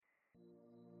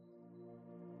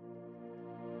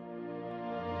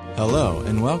Hello,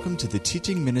 and welcome to the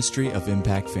teaching ministry of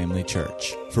Impact Family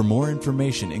Church. For more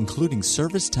information, including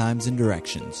service times and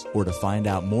directions, or to find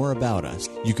out more about us,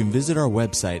 you can visit our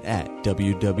website at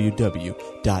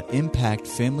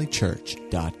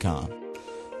www.impactfamilychurch.com.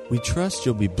 We trust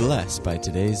you'll be blessed by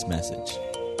today's message.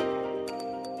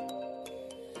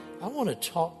 I want to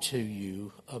talk to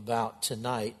you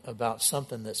tonight about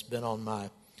something that's been on my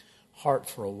heart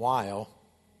for a while,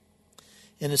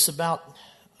 and it's about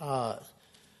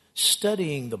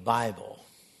studying the Bible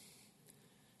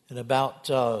and about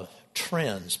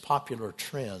trends, popular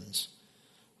trends.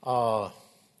 I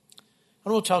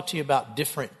want to talk to you about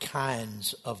different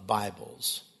kinds of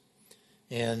Bibles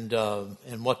and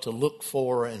what to look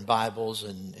for in Bibles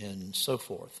and so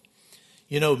forth.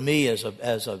 You know me as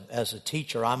a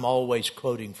teacher, I'm always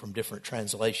quoting from different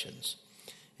translations,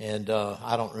 and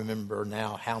I don't remember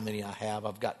now how many I have.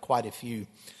 I've got quite a few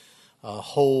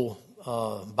whole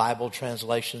Bible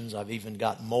translations. I've even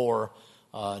got more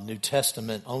New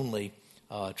Testament only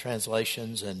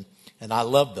translations, and I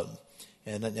love them.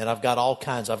 And I've got all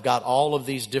kinds. I've got all of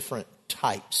these different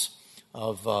types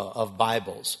of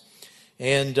Bibles,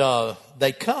 and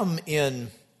they come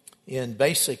in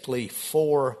basically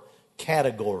four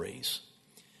categories.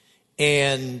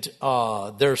 And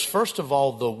there's first of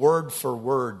all the word for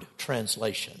word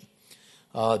translation.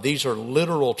 These are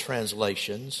literal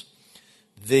translations.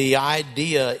 The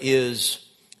idea is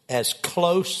as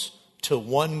close to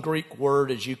one Greek word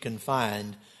as you can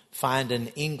find an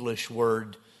English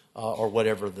word or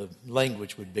whatever the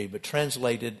language would be, but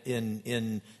translated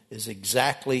in as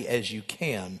exactly as you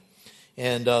can.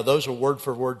 And those are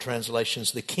word-for-word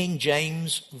translations. The King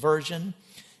James Version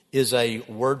is a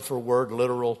word-for-word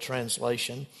literal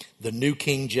translation. The New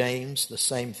King James, the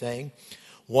same thing.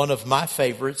 One of my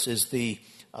favorites is the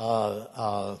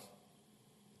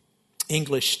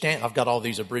English Standard. I've got all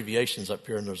these abbreviations up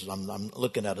here, and I'm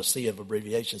looking at a sea of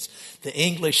abbreviations. The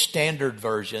English Standard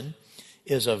Version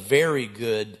is a very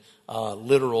good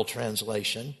literal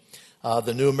translation.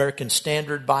 The New American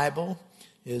Standard Bible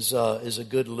is a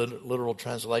good literal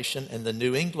translation, and the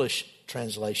New English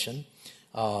Translation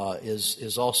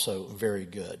is also very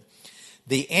good.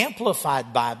 The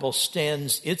Amplified Bible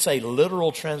it's a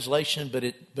literal translation, but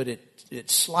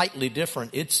it's slightly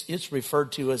different. It's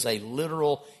referred to as a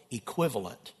literal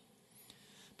equivalent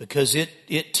because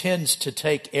it tends to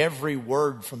take every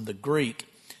word from the Greek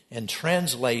and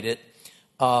translate it,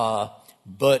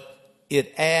 but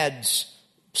it adds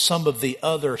some of the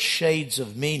other shades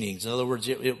of meanings. In other words,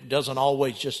 it doesn't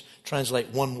always just translate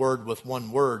one word with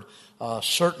one word.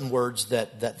 Certain words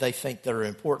that they think that are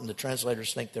important, the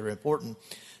translators think they're important,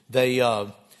 they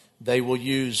will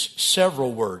use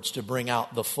several words to bring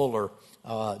out the fuller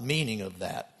meaning of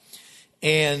that.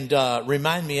 And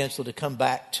remind me, Ansel, to come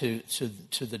back to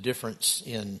the difference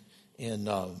in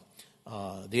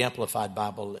the Amplified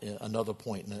Bible another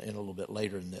point in a little bit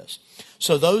later in this.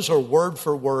 So those are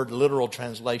word-for-word literal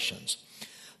translations.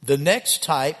 The next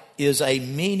type is a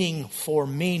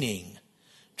meaning-for-meaning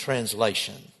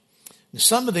translation.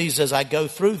 Some of these, as I go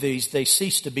through these, they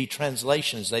cease to be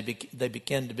translations. They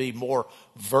begin to be more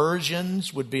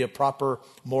versions, would be a proper,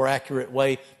 more accurate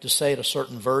way to say it, a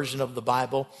certain version of the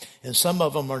Bible. And some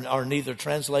of them are neither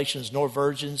translations nor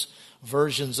versions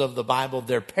of the Bible.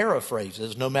 They're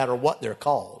paraphrases, no matter what they're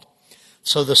called.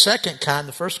 So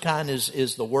the first kind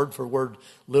is the word-for-word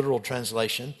literal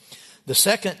translation. The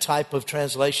second type of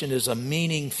translation is a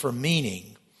meaning for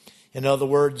meaning. In other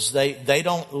words, they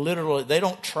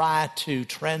don't try to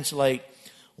translate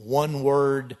one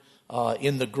word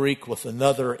in the Greek with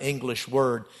another English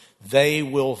word. They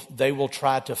will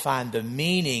try to find the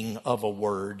meaning of a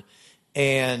word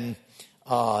and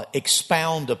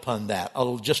expound upon that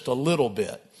just a little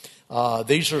bit.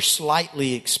 These are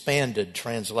slightly expanded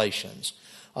translations.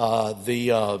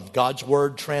 The God's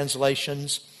Word translation,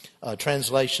 the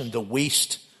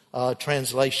Wuest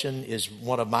translation is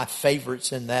one of my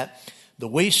favorites in that. The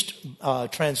Wuest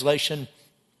translation,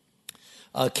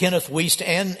 Kenneth Wuest,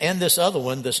 and this other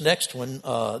one, this next one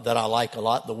that I like a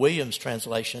lot, the Williams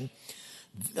translation.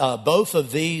 Both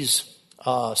of these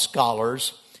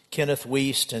scholars, Kenneth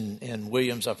Wuest and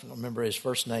Williams, I don't remember his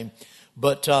first name,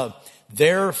 but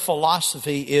their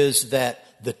philosophy is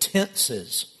that the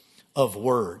tenses of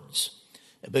words.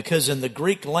 Because in the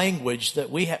Greek language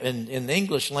that we have, in the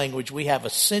English language, we have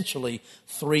essentially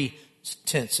three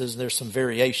tenses. There's some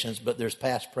variations, but there's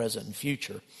past, present, and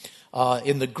future.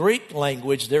 In the Greek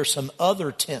language, there's some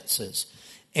other tenses.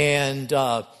 And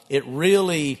it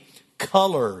really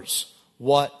colors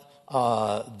what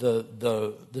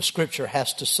the Scripture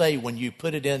has to say when you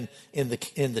put it in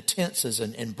the tenses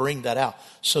and bring that out.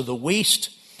 So the Wuest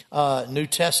New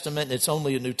Testament, it's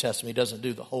only a New Testament, he doesn't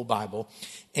do the whole Bible,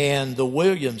 and the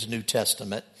Williams New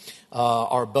Testament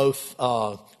are both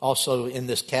also in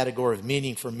this category of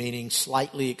meaning for meaning,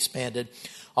 slightly expanded.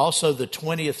 Also the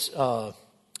 20th,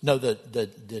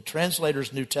 the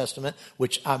Translator's New Testament,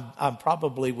 which I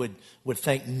probably would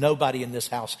think nobody in this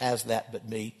house has that but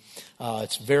me.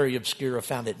 It's very obscure. I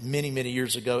found it many, many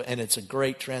years ago, and it's a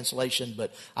great translation,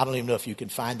 but I don't even know if you can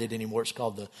find it anymore. It's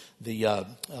called the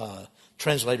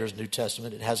Translator's New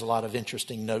Testament. It has a lot of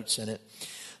interesting notes in it.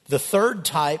 The third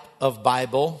type of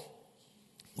Bible,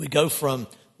 we go from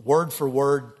word for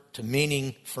word to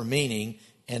meaning for meaning,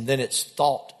 and then it's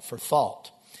thought for thought.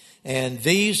 And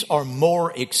these are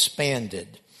more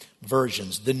expanded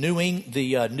versions. The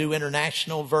New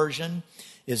International Version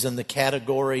is in the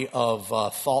category of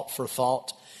thought for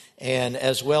thought, and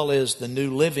as well as the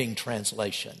New Living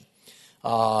Translation.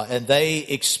 And they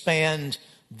expand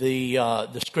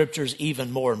the scriptures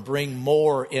even more and bring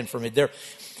more information.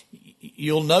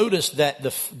 You'll notice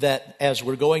that as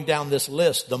we're going down this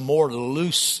list, the more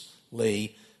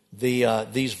loosely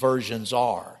these versions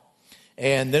are.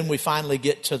 And then we finally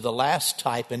get to the last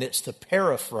type, and it's the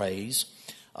paraphrase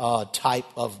type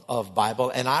of Bible.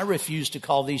 And I refuse to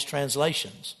call these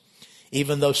translations.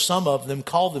 Even though some of them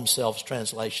call themselves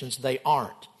translations, they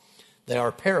aren't. They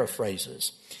are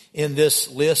paraphrases. In this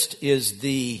list is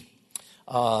the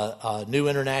New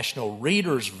International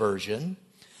Reader's Version,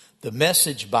 the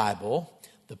Message Bible,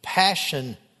 the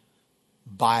Passion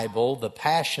Bible, the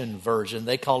Passion Version.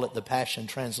 They call it the Passion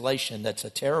Translation. That's a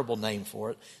terrible name for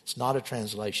it. It's not a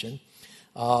translation.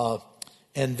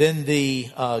 And then the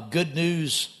Good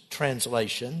News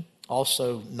Translation,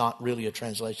 also not really a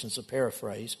translation, it's a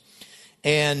paraphrase.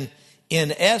 And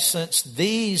in essence,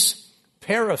 these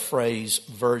paraphrase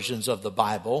versions of the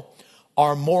Bible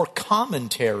are more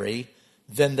commentary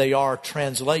than they are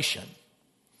translation.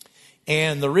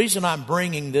 And the reason I'm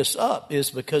bringing this up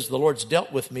is because the Lord's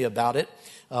dealt with me about it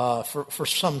for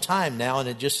some time now, and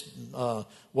it just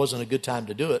wasn't a good time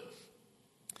to do it.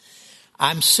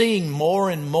 I'm seeing more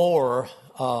and more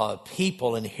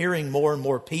people and hearing more and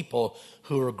more people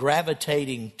who are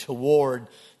gravitating toward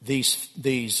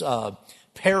these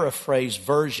paraphrase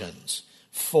versions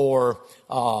for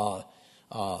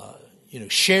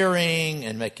sharing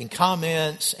and making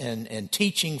comments and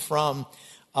teaching from.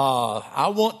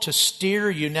 I want to steer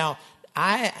you now.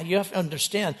 You have to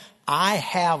understand, I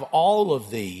have all of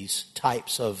these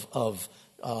types of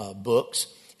books,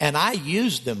 and I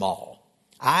use them all.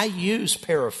 I use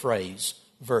paraphrase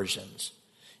versions.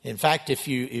 In fact, if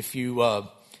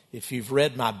you've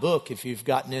read my book, if you've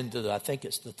gotten into I think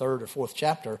it's the third or fourth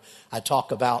chapter, I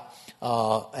talk about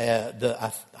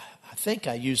I think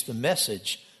I use the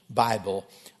Message Bible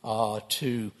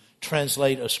to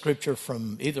translate a scripture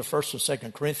from either 1st or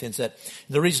 2nd Corinthians. That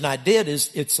the reason I did is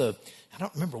I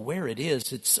don't remember where it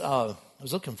is. I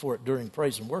was looking for it during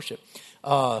praise and worship.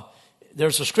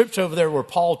 There's a scripture over there where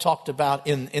Paul talked about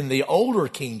in the older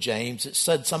King James. It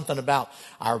said something about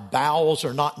our bowels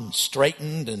are not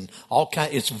straightened and all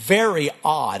kind. It's very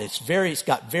odd. It's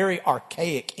got very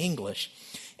archaic English.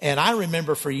 And I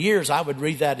remember for years I would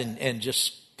read that and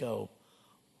just go,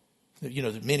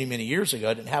 many, many years ago,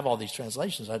 I didn't have all these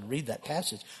translations. I'd read that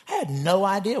passage. I had no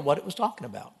idea what it was talking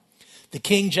about. The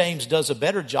King James does a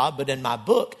better job, but in my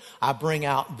book, I bring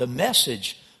out the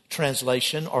Message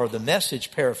translation or the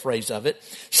Message paraphrase of it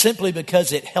simply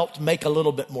because it helped make a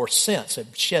little bit more sense. It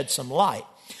shed some light.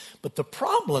 But the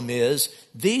problem is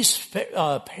these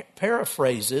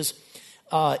paraphrases,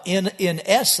 in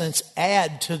essence,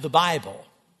 add to the Bible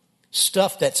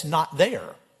stuff that's not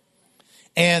there.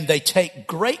 And they take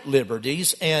great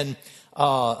liberties. And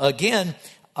again,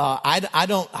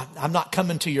 I'm not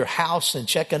coming to your house and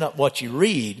checking up what you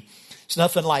read. It's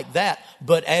nothing like that.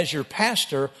 But as your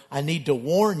pastor, I need to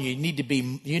warn you. You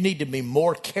need to be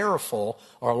more careful,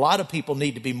 or a lot of people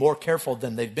need to be more careful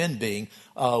than they've been being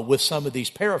with some of these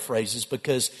paraphrases,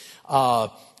 because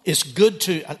it's good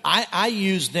to. I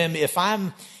use them if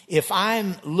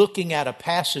I'm looking at a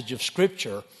passage of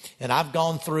Scripture, and I've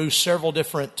gone through several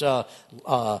different.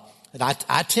 And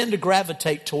I tend to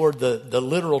gravitate toward the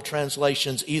literal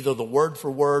translations, either the word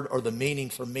for word or the meaning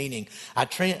for meaning. I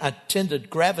tend to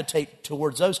gravitate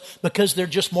towards those because they're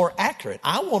just more accurate.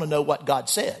 I want to know what God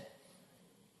said.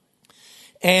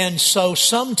 And so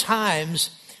sometimes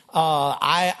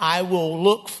I will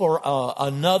look for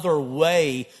another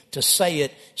way to say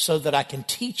it so that I can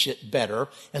teach it better.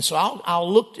 And so I'll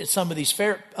look at some of these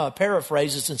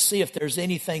paraphrases and see if there's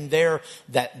anything there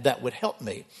that would help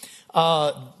me.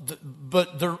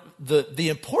 But the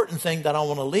important thing that I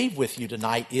want to leave with you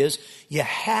tonight is you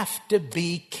have to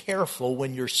be careful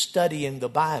when you're studying the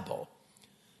Bible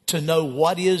to know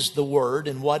what is the Word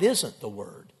and what isn't the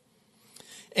Word.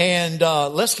 And I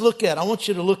want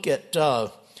you to look at,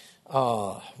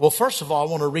 well, first of all,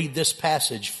 I want to read this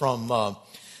passage from,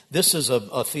 this is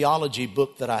a theology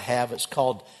book that I have. It's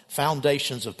called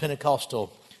Foundations of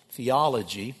Pentecostal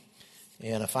Theology.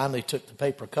 And I finally took the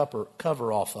paper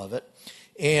cover off of it.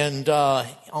 And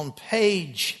on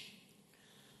page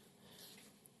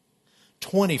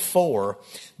 24,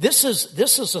 this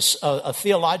is a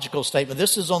theological statement.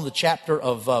 This is on the chapter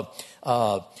of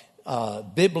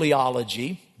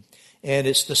bibliology, and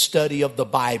it's the study of the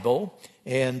Bible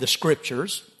and the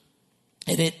Scriptures.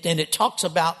 And it talks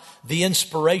about the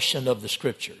inspiration of the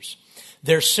Scriptures.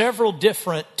 There's several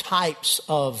different types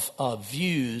of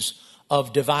views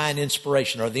of divine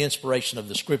inspiration, or the inspiration of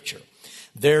the Scripture.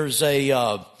 There's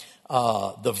the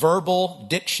verbal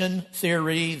diction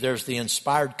theory. There's the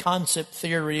inspired concept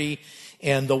theory,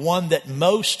 and the one that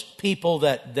most people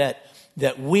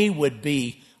that we would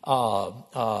be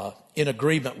in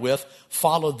agreement with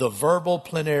follow the verbal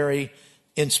plenary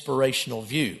inspirational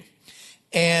view.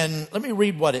 And let me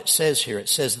read what it says here. It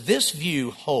says, "This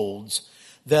view holds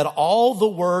that all the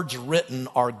words written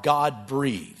are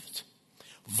God-breathed.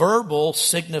 Verbal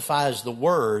signifies the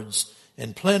words,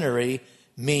 and plenary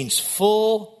means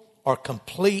full or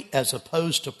complete as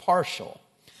opposed to partial.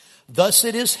 Thus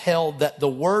it is held that the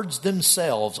words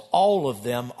themselves, all of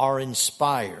them, are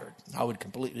inspired." I would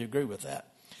completely agree with that.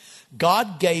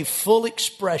 "God gave full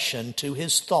expression to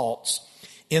his thoughts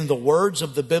in the words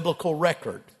of the biblical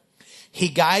record. He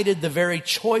guided the very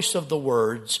choice of the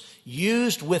words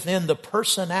used within the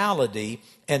personality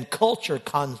and culture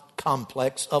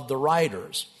complex of the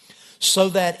writers, so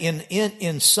that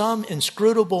in some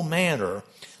inscrutable manner,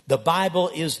 the Bible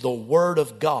is the Word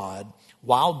of God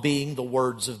while being the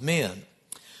words of men.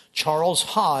 Charles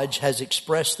Hodge has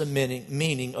expressed the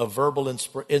meaning of verbal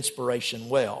inspiration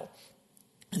well.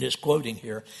 And is quoting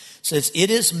here, says, "It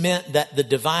is meant that the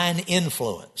divine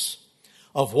influence,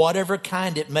 of whatever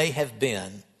kind it may have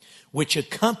been, which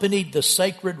accompanied the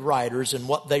sacred writers in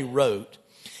what they wrote,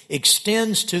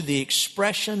 extends to the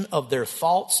expression of their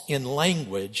thoughts in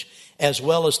language as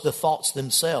well as the thoughts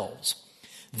themselves.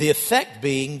 The effect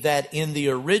being that in the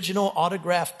original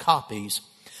autographed copies,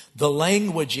 the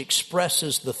language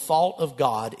expresses the thought of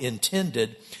God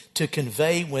intended to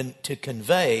convey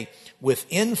with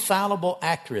infallible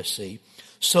accuracy,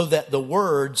 so that the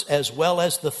words as well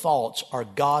as the thoughts are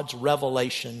God's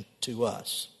revelation to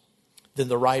us." Then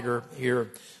the writer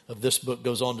here of this book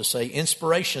goes on to say,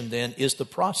 "Inspiration then is the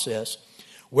process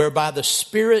whereby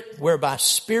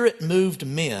spirit-moved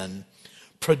men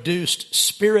produced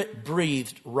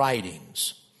spirit-breathed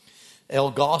writings." L.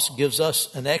 Goss gives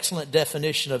us an excellent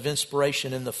definition of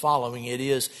inspiration in the following: "It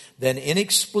is an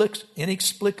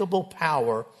inexplicable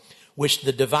power which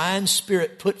the divine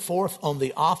Spirit put forth on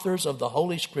the authors of the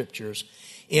Holy Scriptures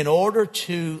in order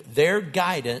to their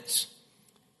guidance,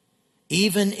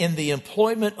 even in the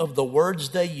employment of the words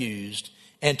they used,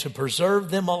 and to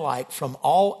preserve them alike from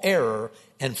all error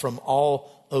and from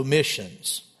all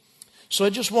omissions." So I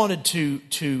just wanted to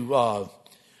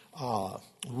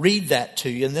read that to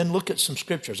you and then look at some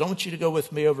scriptures. I want you to go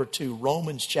with me over to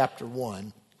Romans chapter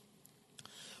 1.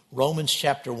 Romans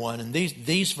chapter 1. And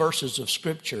these verses of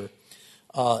Scripture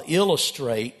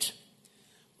illustrate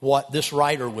what this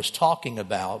writer was talking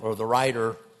about, or the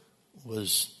writer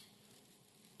was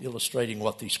illustrating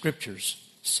what the Scriptures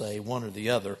say, one or the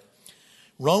other.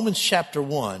 Romans chapter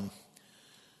 1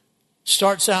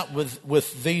 starts out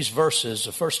with these verses.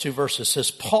 The first two verses says,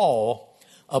 "Paul,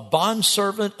 a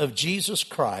bondservant of Jesus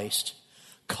Christ,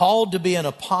 called to be an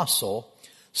apostle,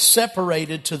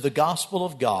 separated to the gospel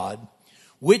of God,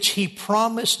 which he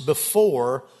promised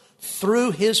before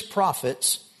through his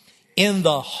prophets in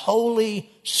the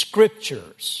Holy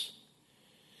Scriptures."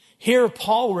 Here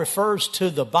Paul refers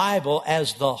to the Bible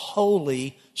as the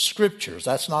Holy Scriptures.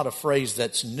 That's not a phrase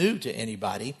that's new to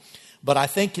anybody, but I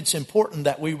think it's important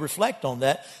that we reflect on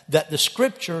that the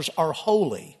Scriptures are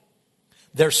holy.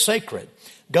 They're sacred.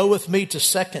 Go with me to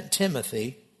 2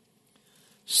 Timothy,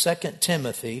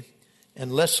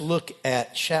 and let's look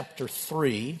at chapter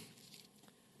 3.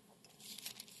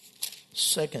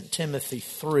 2 Timothy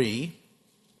 3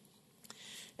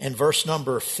 and verse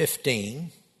number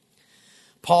 15.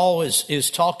 Paul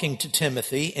is talking to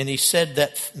Timothy, and he said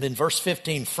that in verse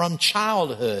 15, "From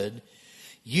childhood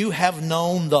you have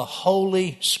known the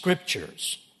Holy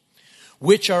Scriptures,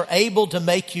 which are able to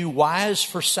make you wise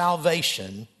for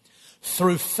salvation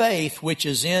through faith which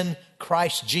is in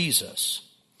Christ Jesus.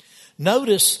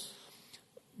 Notice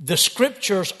the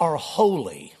Scriptures are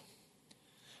holy.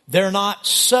 They're not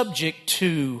subject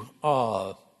to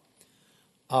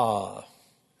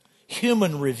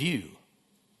human review.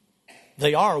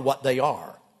 They are what they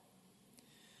are.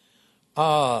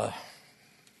 Let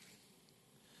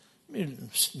me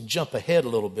jump ahead a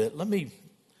little bit. Let me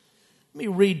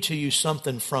read to you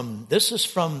something from, this is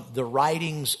from the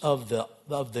writings of the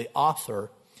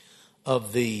author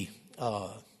of the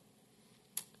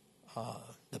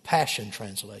Passion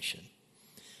Translation.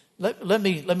 Let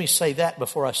me say that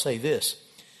before I say this.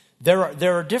 There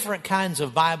are different kinds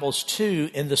of Bibles too,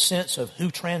 in the sense of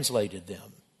who translated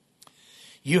them.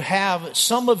 You have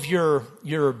some of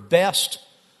your best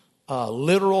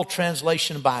literal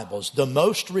translation Bibles, the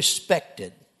most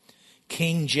respected,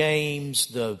 King James,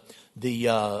 the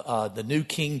New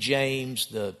King James,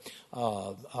 the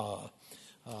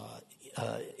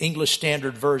English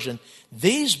Standard Version.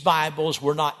 These Bibles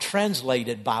were not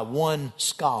translated by one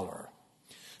scholar.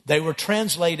 They were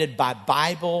translated by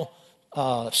Bible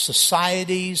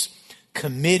societies,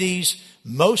 committees,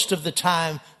 most of the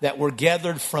time that were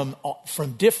gathered from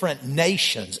different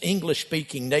nations,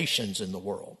 English-speaking nations in the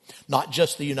world, not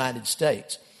just the United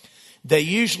States. They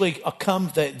usually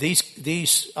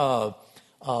these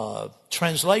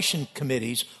translation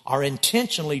committees are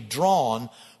intentionally drawn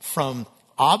from,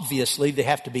 obviously they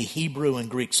have to be Hebrew and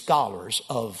Greek scholars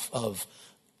of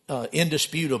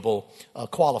indisputable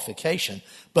qualification.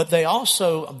 But they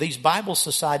also, these Bible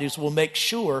societies will make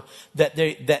sure that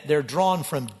they're drawn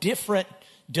from different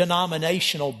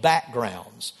denominational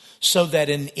backgrounds, so that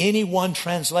in any one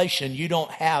translation you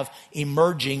don't have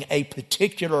emerging a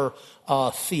particular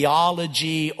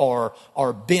theology or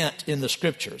bent in the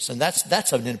Scriptures. And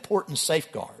that's an important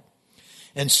safeguard.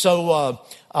 And so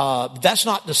that's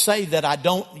not to say that I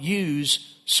don't use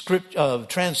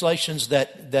translations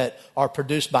that are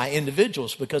produced by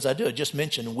individuals, because I do. I just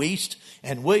mentioned Wuest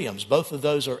and Williams. Both of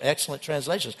those are excellent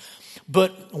translations.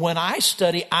 But when I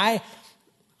study, I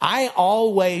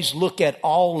always look at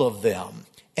all of them.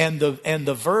 And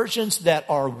the versions that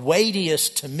are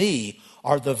weightiest to me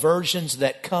are the versions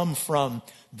that come from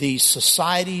these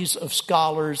societies of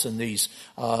scholars and these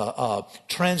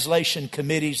translation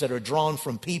committees that are drawn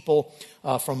from people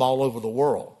from all over the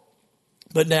world.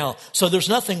 But now, so there's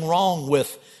nothing wrong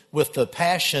with the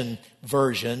Passion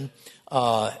version,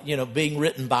 being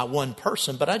written by one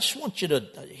person. But I just want you to,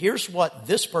 here's what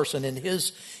this person in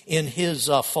his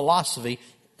philosophy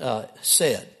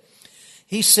said.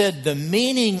 He said, the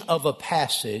meaning of a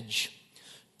passage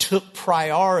took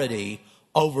priority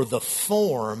over the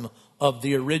form of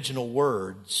the original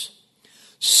words.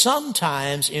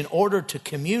 Sometimes, in order to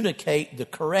communicate the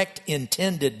correct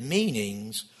intended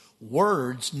meanings,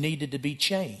 words needed to be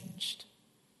changed.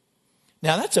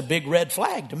 Now, that's a big red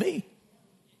flag to me.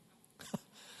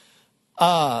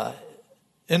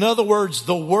 In other words,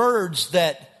 the words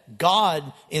that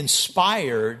God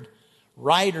inspired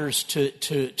writers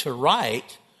to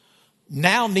write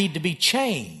now need to be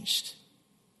changed.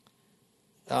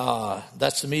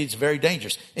 That's, to me, it's very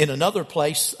dangerous. In another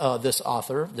place, this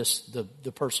author,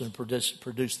 the person who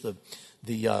produced the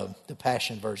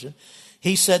Passion version,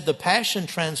 he said the Passion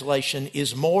Translation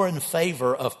is more in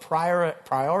favor of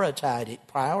prioritizing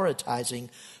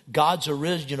God's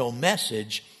original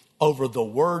message over the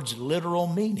word's literal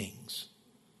meanings.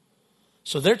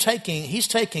 So he's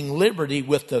taking liberty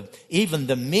with even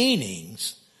the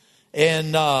meanings,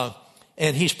 and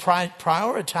he's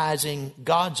prioritizing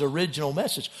God's original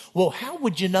message. Well, how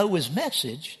would you know his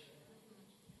message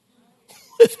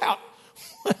without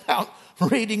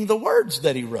reading the words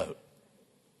that he wrote?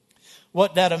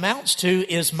 What that amounts to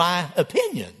is my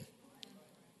opinion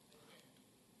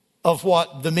of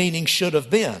what the meaning should have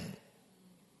been.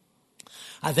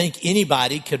 I think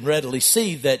anybody can readily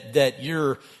see that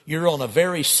you're on a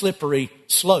very slippery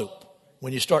slope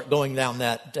when you start going down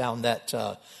that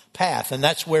path, and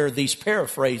that's where these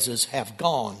paraphrases have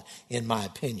gone, in my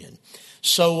opinion.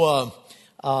 So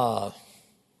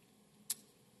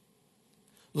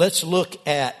let's look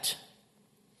at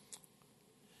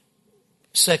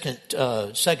Second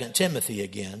Timothy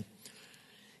again.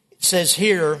 It says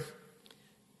here,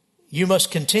 you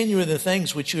must continue in the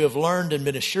things which you have learned and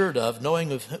been assured of,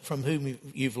 knowing from whom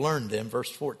you've learned them, verse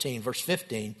 14, verse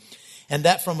 15, and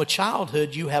that from a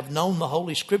childhood you have known the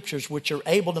Holy Scriptures, which are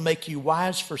able to make you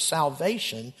wise for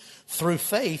salvation through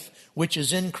faith, which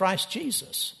is in Christ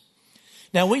Jesus.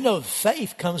 Now, we know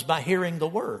faith comes by hearing the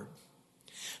Word.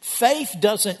 Faith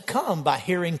doesn't come by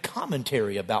hearing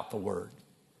commentary about the Word.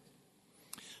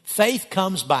 Faith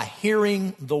comes by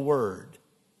hearing the Word.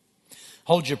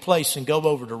 Hold your place and go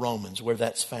over to Romans, where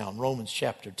that's found. Romans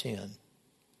chapter 10.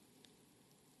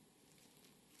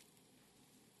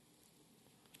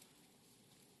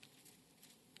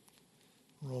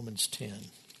 Romans 10.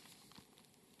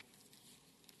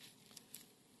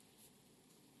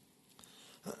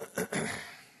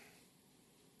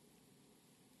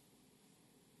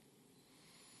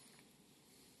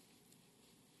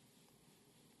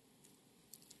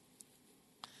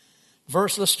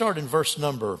 Let's start in verse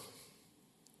number.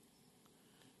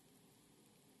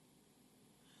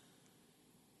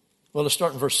 Well, let's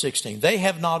start in verse 16. They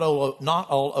have not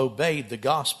all obeyed the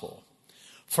gospel.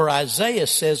 For Isaiah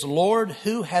says, Lord,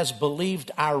 who has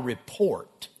believed our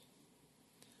report?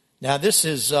 Now this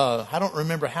is, I don't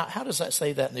remember, how does that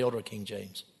say that in the older King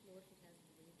James?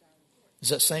 Is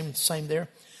that same there?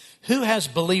 Who has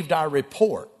believed our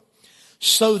report?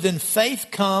 So then faith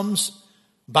comes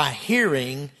by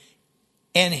hearing,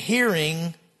 and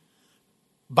hearing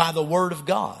by the word of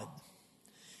God.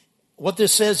 What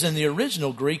this says in the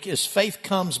original Greek is faith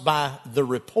comes by the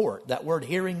report. That word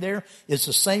hearing there is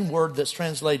the same word that's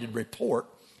translated report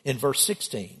in verse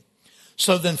 16.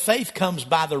 So then faith comes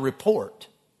by the report.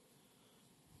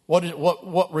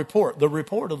 What report? The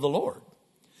report of the Lord.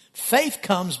 Faith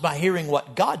comes by hearing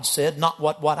what God said, not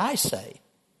what I say.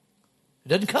 It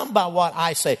doesn't come by what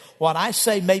I say. What I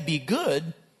say may be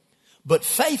good, but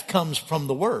faith comes from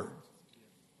the word.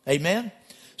 Amen?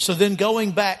 So then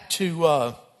going back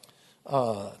to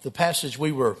the passage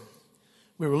we were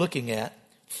looking at,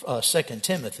 2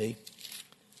 Timothy,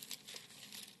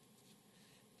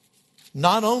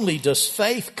 not only does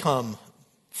faith come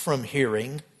from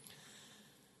hearing,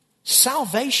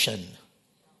 salvation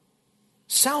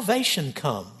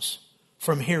comes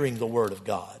from hearing the word of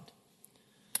God.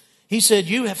 He said,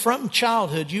 from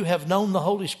childhood you have known the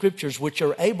Holy Scriptures, which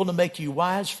are able to make you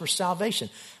wise for salvation.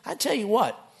 I tell you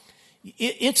what,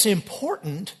 it's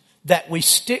important that we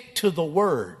stick to the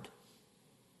word.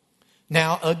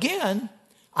 Now, again,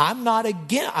 I'm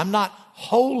not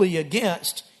wholly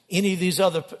against any of these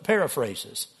other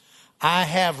paraphrases. I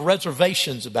have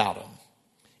reservations about them,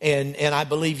 and I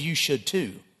believe you should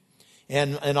too.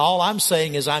 And all I'm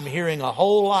saying is I'm hearing a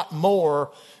whole lot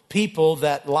more people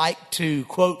that like to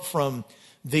quote from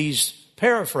these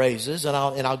paraphrases, and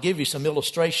I'll give you some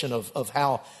illustration of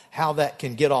how that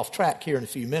can get off track here in a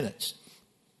few minutes.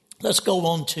 Let's go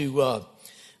on to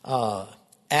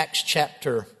Acts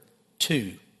chapter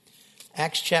 2.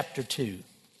 Acts chapter 2.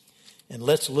 And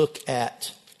let's look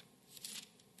at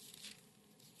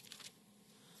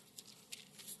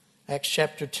Acts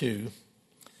chapter 2.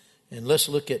 And let's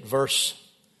look at verse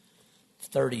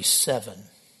 37.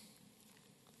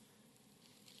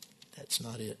 That's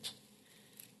not it.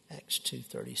 Acts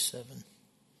 2:37.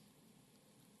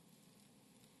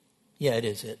 Yeah, it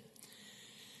is it.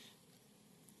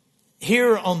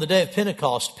 Here on the day of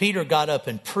Pentecost, Peter got up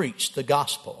and preached the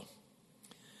gospel.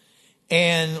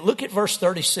 And look at verse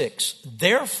 36.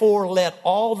 Therefore let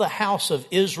all the house of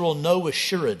Israel know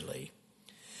assuredly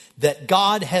that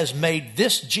God has made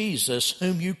this Jesus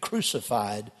whom you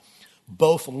crucified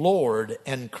both Lord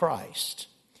and Christ.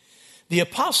 The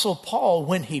Apostle Paul,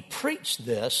 when he preached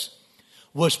this,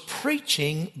 was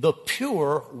preaching the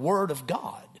pure Word of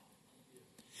God.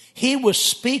 He was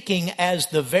speaking as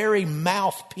the very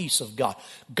mouthpiece of God.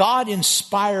 God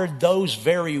inspired those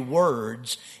very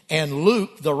words, and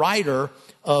Luke, the writer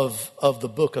of the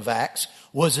book of Acts,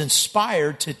 was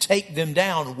inspired to take them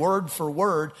down word for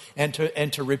word and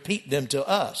to repeat them to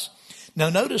us. Now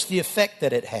notice the effect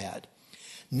that it had.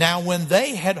 Now when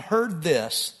they had heard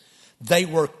this, they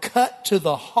were cut to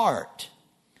the heart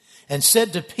and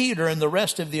said to Peter and the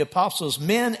rest of the apostles,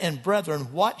 Men and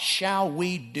brethren, what shall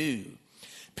we do?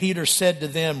 Peter said to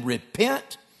them,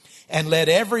 Repent and let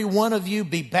every one of you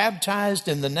be baptized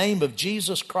in the name of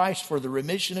Jesus Christ for the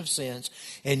remission of sins,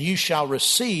 and you shall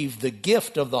receive the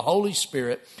gift of the Holy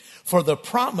Spirit. For the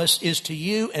promise is to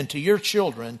you and to your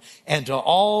children and to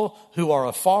all who are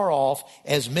afar off,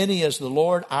 as many as the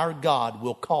Lord our God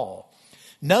will call.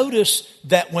 Notice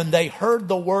that when they heard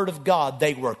the word of God,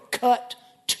 they were cut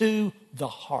to the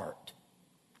heart.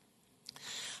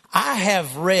 I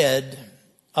have read,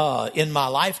 in my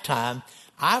lifetime,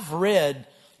 I've read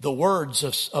the words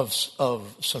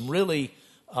of some really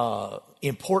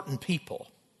important people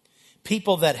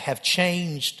that have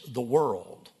changed the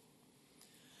world.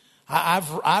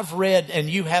 I've read, and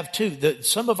you have too, that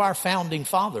some of our founding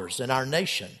fathers in our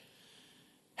nation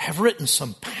have written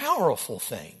some powerful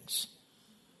things.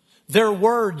 Their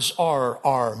words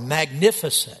are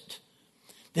magnificent.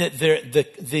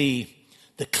 The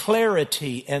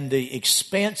clarity and the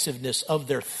expansiveness of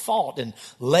their thought and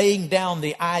laying down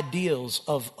the ideals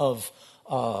of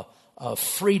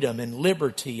freedom and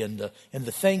liberty and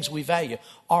the things we value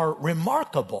are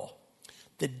remarkable.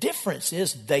 The difference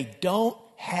is they don't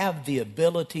have the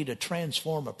ability to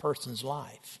transform a person's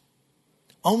life.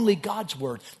 Only God's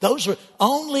Word.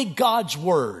 Only God's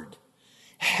Word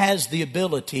has the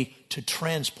ability to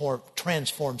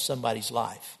transform somebody's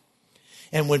life.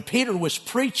 And when Peter was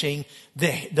preaching,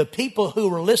 the people who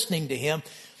were listening to him,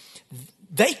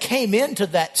 they came into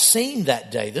that scene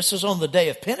that day. This is on the day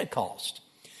of Pentecost.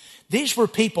 These were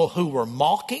people who were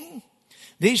mocking.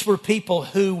 These were people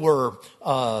who were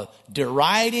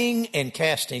deriding and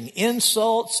casting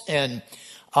insults. And,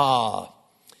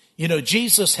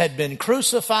 Jesus had been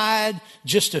crucified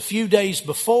just a few days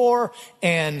before.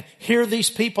 And here these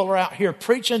people are out here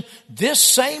preaching. This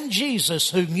same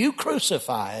Jesus whom you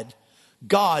crucified,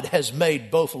 God has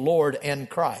made both Lord and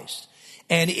Christ.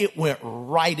 And it went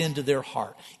right into their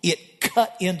heart. It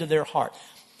cut into their heart.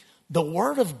 The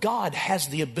Word of God has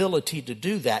the ability to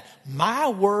do that. My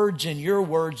words and your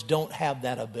words don't have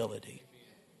that ability.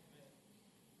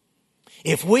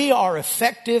 If we are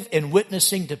effective in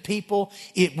witnessing to people,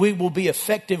 we will be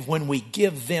effective when we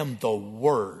give them the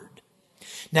Word.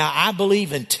 Now, I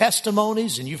believe in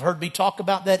testimonies, and you've heard me talk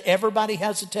about that. Everybody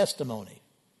has a testimony.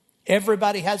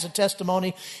 Everybody has a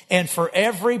testimony, and for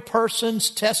every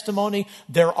person's testimony,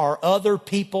 there are other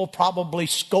people, probably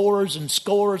scores and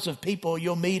scores of people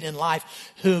you'll meet in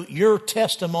life who your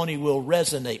testimony will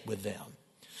resonate with them.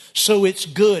 So it's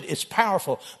good, it's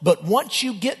powerful. But once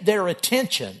you get their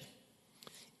attention,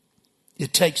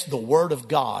 it takes the Word of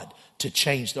God to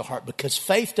change the heart, because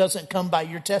faith doesn't come by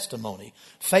your testimony.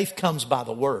 Faith comes by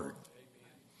the Word.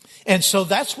 And so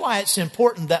that's why it's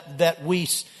important that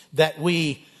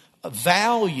we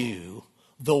value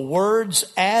the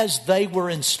words as they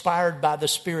were inspired by the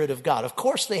Spirit of God. Of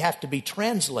course, they have to be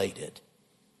translated.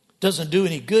 Doesn't do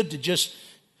any good to just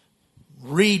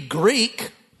read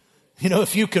Greek.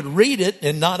 If you could read it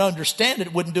and not understand it,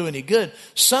 it wouldn't do any good.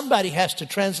 Somebody has to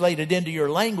translate it into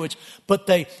your language, but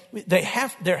we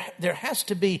have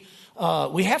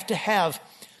to have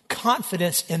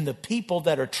confidence in the people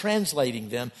that are translating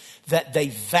them, that they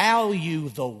value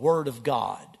the Word of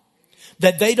God.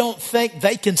 That they don't think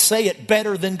they can say it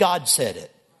better than God said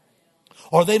it.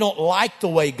 Or they don't like the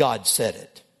way God said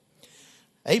it.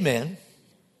 Amen.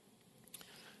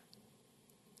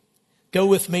 Go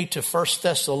with me to 1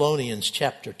 Thessalonians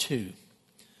chapter 2.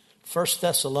 1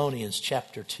 Thessalonians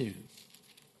chapter 2.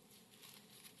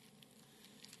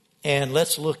 And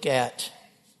let's look at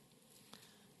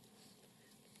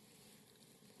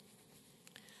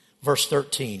verse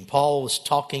 13. Paul was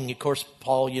talking, of course,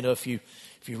 Paul, if you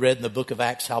read in the book of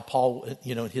Acts how Paul,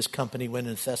 and his company went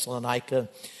in Thessalonica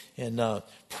and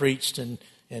preached and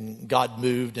God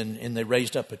moved and they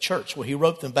raised up a church. Well, he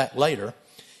wrote them back later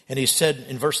and he said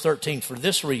in verse 13, "For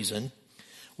this reason,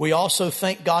 we also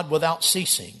thank God without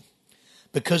ceasing,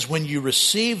 because when you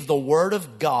received the word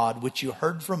of God, which you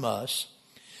heard from us,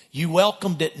 you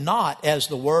welcomed it not as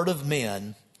the word of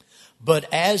men,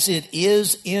 but as it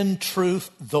is in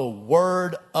truth the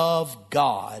word of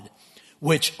God,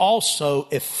 which also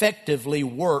effectively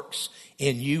works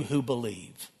in you who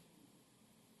believe."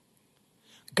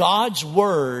 God's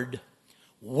word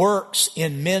works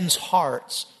in men's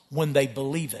hearts when they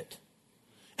believe it.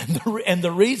 And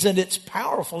the reason it's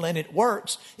powerful and it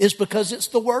works is because it's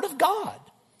the word of God.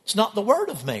 It's not the word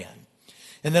of man.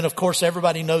 And then, of course,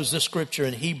 everybody knows this scripture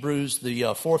in Hebrews,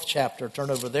 the 4th chapter. Turn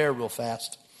over there real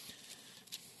fast.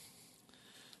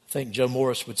 I think Joe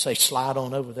Morris would say, slide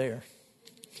on over there.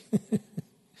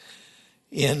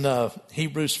 In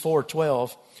Hebrews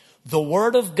 4:12, the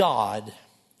word of God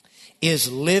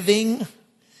is living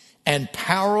and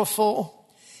powerful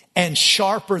and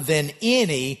sharper than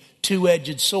any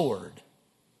two-edged sword.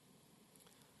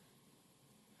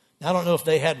 Now, I don't know if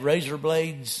they had razor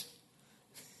blades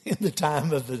in the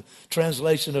time of the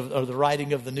translation or the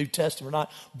writing of the New Testament or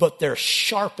not, but their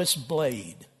sharpest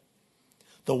blade.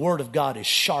 The word of God is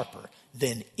sharper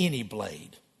than any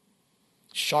blade.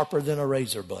 Sharper than a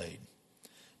razor blade.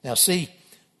 Now see,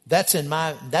 that's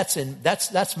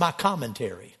my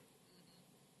commentary.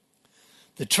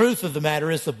 The truth of the matter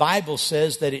is the Bible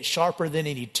says that it's sharper than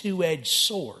any two-edged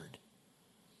sword.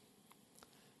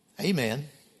 Amen.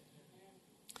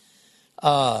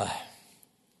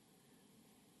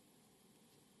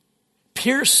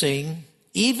 Piercing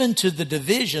even to the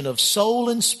division of soul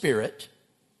and spirit,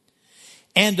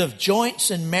 and of joints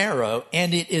and marrow,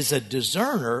 and it is a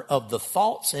discerner of the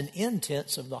thoughts and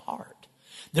intents of the heart.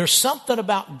 There's something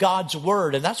about God's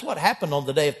word, and that's what happened on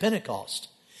the day of Pentecost.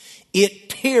 It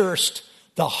pierced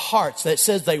the hearts. That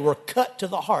says they were cut to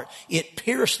the heart. It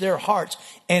pierced their hearts,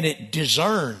 and it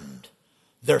discerned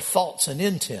their thoughts and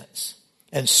intents.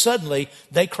 And suddenly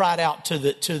they cried out to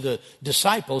the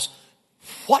disciples,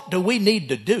 what do we need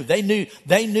to do? They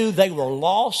knew they were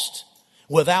lost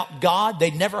without God.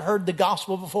 They'd never heard the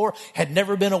gospel before, had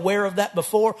never been aware of that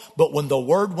before. But when the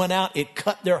word went out, it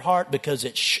cut their heart because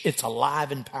it's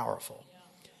alive and powerful.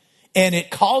 And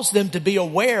it caused them to be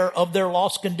aware of their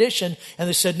lost condition. And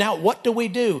they said, now what do we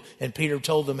do? And Peter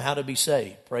told them how to be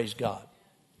saved. Praise God.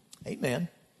 Amen.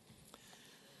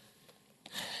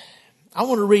 I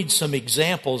want to read some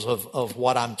examples of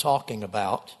what I'm talking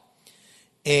about.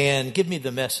 And give me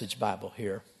the Message Bible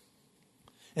here.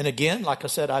 And again, like I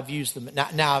said, I've used them.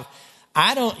 Now,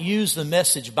 I don't use the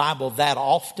Message Bible that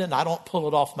often. I don't pull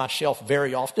it off my shelf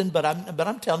very often. But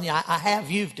I'm telling you, I have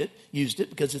used it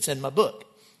because it's in my book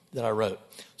that I wrote.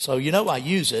 So, I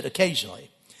use it occasionally.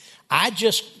 I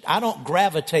don't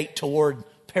gravitate toward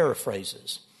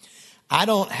paraphrases. I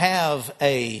don't have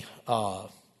a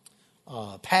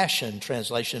Passion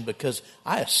Translation because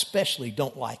I especially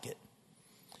don't like it.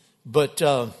 But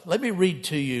let me read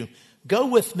to you. Go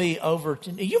with me over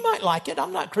to, you might like it.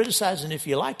 I'm not criticizing if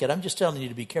you like it. I'm just telling you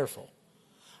to be careful.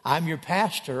 I'm your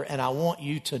pastor and I want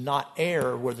you to not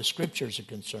err where the scriptures are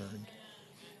concerned.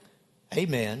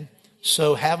 Amen.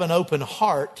 So have an open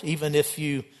heart, even if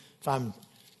I'm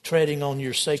treading on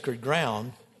your sacred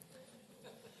ground.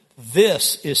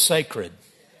 This is sacred.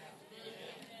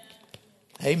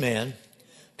 Amen.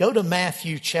 Go to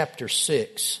Matthew chapter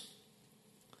 6.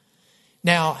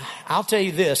 Now, I'll tell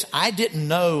you this. I didn't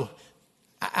know,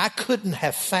 I couldn't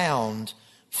have found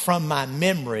from my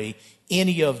memory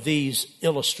any of these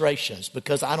illustrations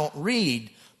because I don't read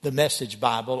the Message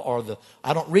Bible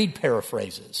I don't read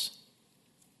paraphrases.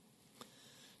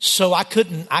 So I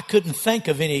couldn't think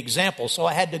of any examples, so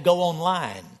I had to go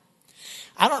online.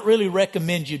 I don't really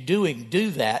recommend you doing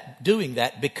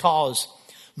that because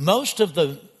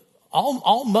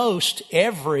almost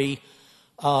every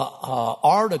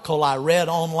article I read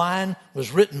online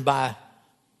was written by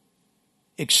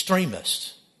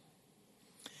extremists.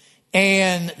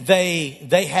 And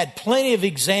they had plenty of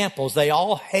examples. They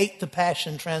all hate the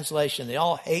Passion Translation. They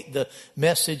all hate the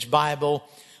Message Bible.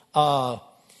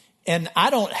 And I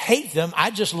don't hate them.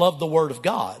 I just love the Word of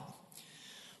God.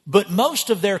 But most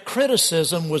of their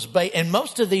criticism was and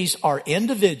most of these are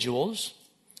individuals.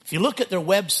 If you look at their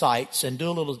websites and do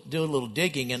a little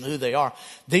digging in who they are,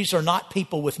 these are not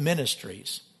people with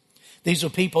ministries. These are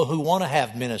people who want to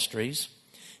have ministries,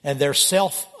 and they're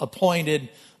self-appointed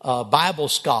Bible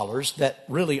scholars that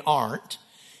really aren't.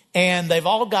 And they've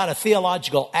all got a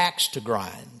theological axe to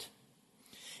grind.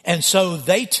 And so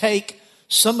they take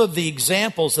some of the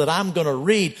examples that I'm going to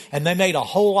read, and they made a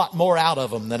whole lot more out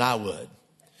of them than I would.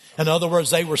 In other words,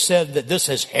 they were said that this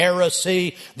is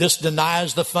heresy, this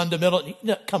denies the fundamental.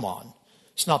 No, come on,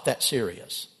 it's not that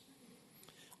serious.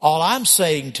 All I'm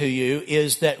saying to you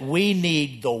is that we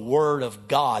need the Word of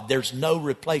God. There's no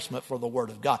replacement for the Word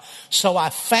of God. So I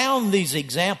found these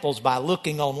examples by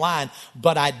looking online,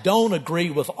 but I don't agree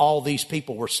with all these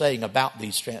people were saying about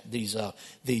these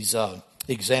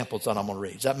examples that I'm going to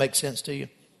read. Does that make sense to you?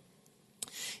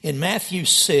 In Matthew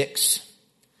 6,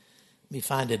 let me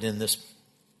find it in this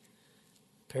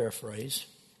paraphrase.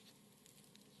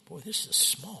 Boy, this is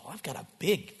small. I've got a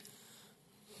big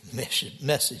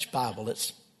Message Bible.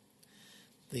 It's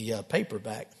the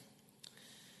paperback.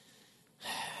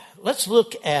 Let's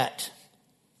look at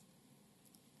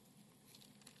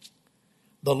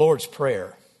the Lord's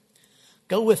Prayer.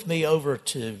 Go with me over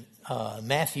to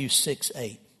Matthew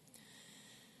 6:8.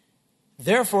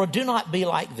 Therefore, do not be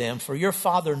like them, for your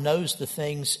Father knows the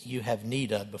things you have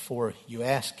need of before you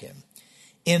ask Him.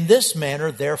 In this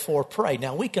manner, therefore, pray.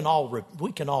 Now, we can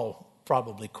all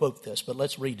probably quote this, but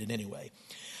let's read it anyway.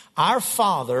 Our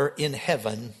Father in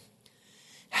heaven,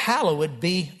 hallowed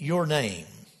be your name.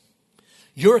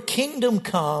 Your kingdom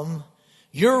come,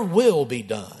 your will be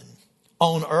done,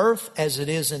 on earth as it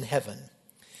is in heaven.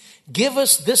 Give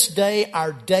us this day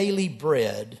our daily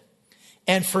bread,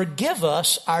 and forgive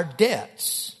us our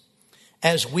debts,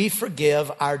 as we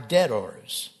forgive our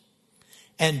debtors.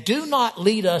 And do not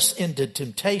lead us into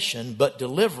temptation, but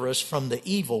deliver us from the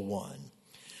evil one.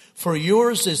 For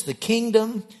yours is the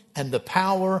kingdom and the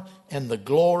power and the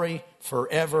glory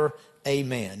forever.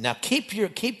 Amen. Now keep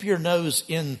your nose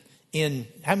in.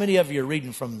 How many of you are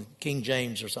reading from King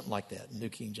James or something like that? New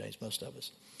King James, most of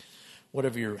us.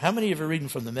 How many of you are reading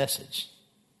from the Message?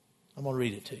 I'm going to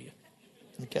read it to you.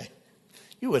 Okay.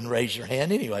 You wouldn't raise your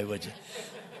hand anyway, would you?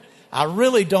 I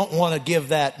really don't want to give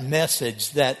that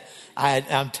message that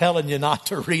I'm telling you not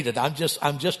to read it. I'm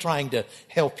just trying to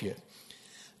help you.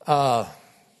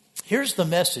 Here's the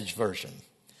Message version.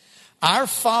 Our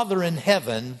Father in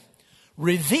heaven,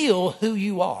 reveal who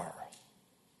you are.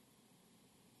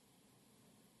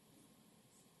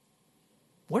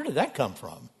 Where did that come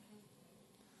from?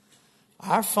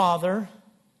 Our Father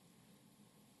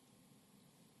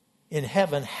in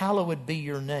heaven, hallowed be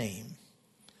your name.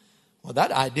 Well,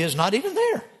 that idea is not even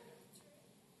there.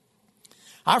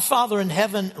 Our Father in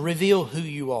heaven, reveal who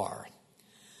you are.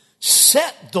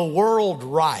 Set the world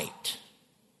right.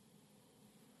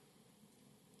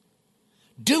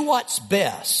 Do what's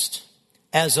best.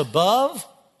 As above,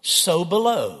 so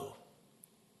below.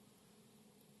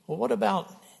 Well, what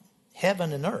about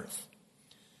heaven and earth?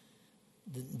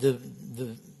 The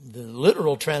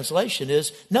literal translation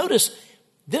is, notice,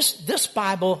 this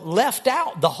Bible left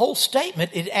out the whole statement.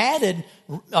 It added,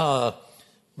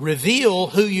 reveal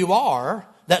who you are.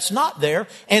 That's not there.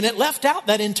 And it left out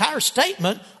that entire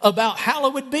statement about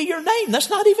hallowed be your name. That's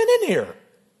not even in here.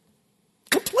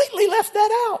 Completely left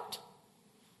that out.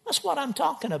 That's what I'm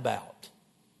talking about.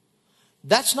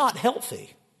 That's not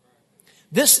healthy.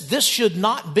 This should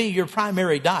not be your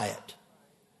primary diet.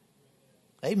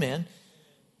 Amen.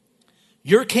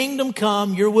 Your kingdom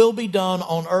come, your will be done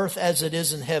on earth as it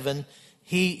is in heaven.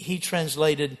 He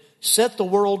translated, set the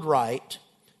world right,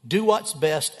 do what's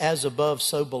best, as above,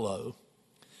 so below.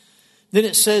 Then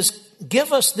it says,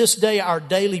 give us this day our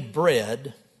daily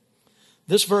bread.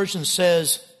 This version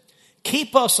says,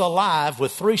 keep us alive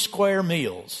with 3 square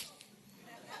meals.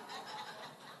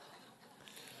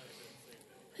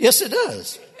 Yes, it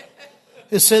does.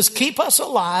 It says, keep us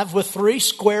alive with 3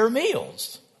 square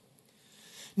meals.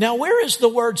 Now, where is the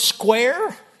word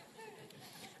square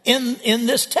in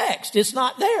this text? It's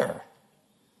not there.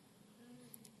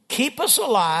 Keep us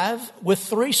alive with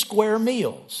 3 square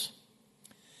meals.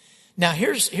 Now,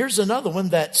 here's another one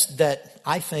that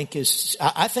I think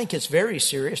it's very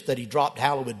serious that he dropped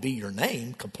hallowed be your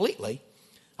name completely.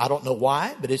 I don't know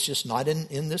why, but it's just not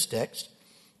in this text.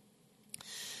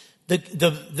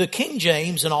 The King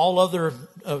James and all other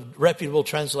reputable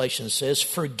translations says,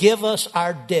 forgive us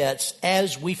our debts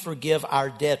as we forgive our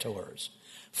debtors.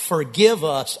 Forgive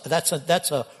us. That's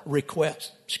a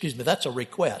request. Excuse me. That's a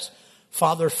request.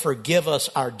 Father, forgive us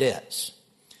our debts.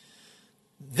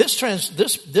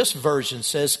 This version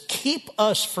says, keep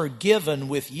us forgiven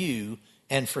with you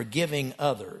and forgiving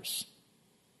others.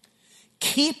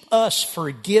 Keep us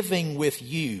forgiving with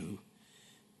you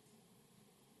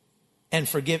and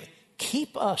forgive.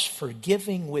 Keep us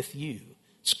forgiving with you.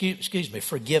 Excuse me,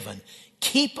 forgiven.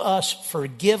 Keep us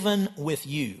forgiven with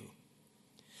you.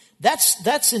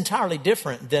 That's entirely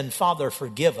different than Father,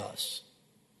 forgive us.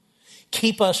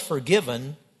 Keep us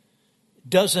forgiven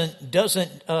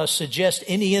doesn't suggest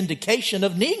any indication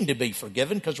of needing to be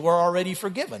forgiven because we're already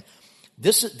forgiven.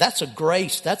 That's a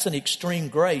grace, that's an extreme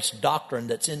grace doctrine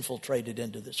that's infiltrated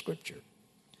into the scripture.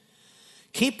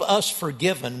 Keep us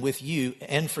forgiven with you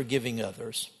and forgiving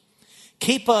others.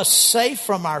 Keep us safe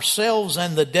from ourselves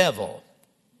and the devil.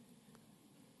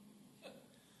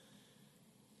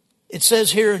 It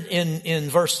says here in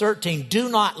verse 13, do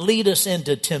not lead us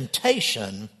into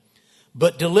temptation,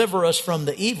 but deliver us from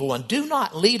the evil one. Do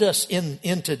not lead us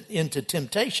into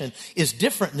temptation is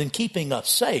different than keeping us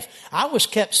safe. I was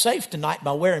kept safe tonight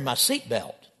by wearing my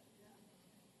seatbelt.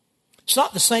 It's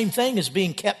not the same thing as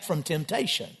being kept from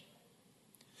temptation.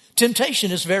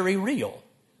 Temptation is very real.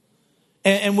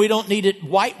 And we don't need it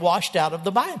whitewashed out of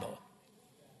the Bible.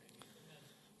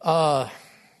 Then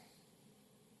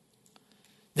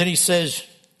he says,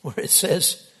 where it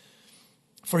says,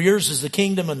 for yours is the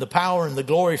kingdom and the power and the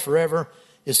glory forever.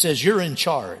 It says you're in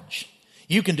charge.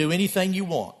 You can do anything you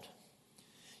want.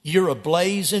 You're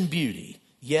ablaze in beauty.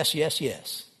 Yes, yes,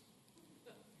 yes.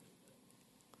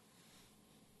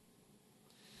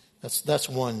 That's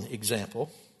one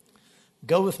example.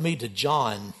 Go with me to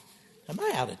John. Am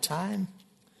I out of time?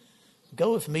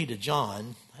 Go with me to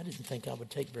John. I didn't think I would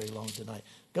take very long tonight.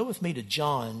 Go with me to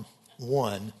John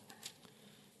 1.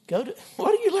 What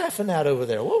are you laughing at over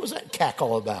there? What was that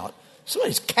cackle about?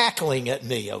 Somebody's cackling at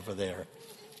me over there.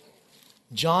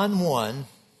 John 1.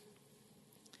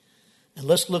 And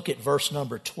let's look at verse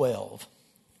number 12.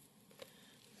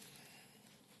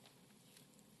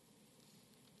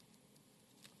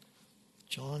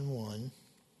 John 1.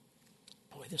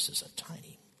 Boy, this is a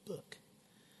tiny book.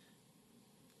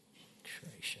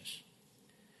 Gracious.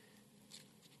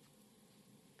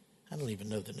 I don't even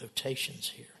know the notations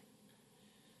here.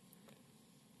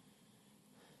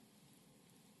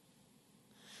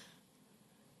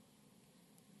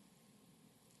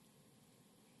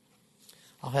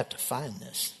 I'll have to find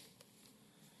this.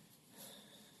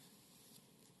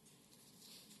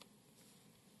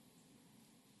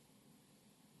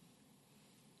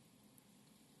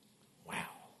 Wow.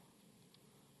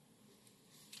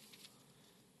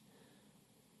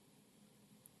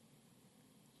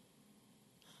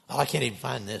 Oh, I can't even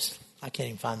find this. I can't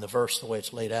even find the verse the way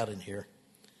it's laid out in here.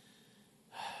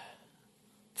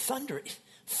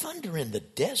 Thunder in the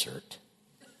desert?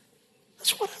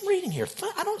 That's what I'm reading here.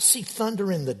 I don't see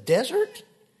thunder in the desert.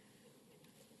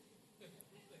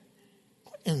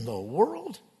 What in the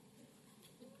world?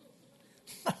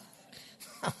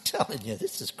 I'm telling you,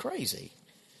 this is crazy.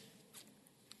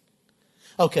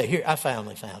 Okay, here, I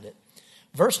finally found it.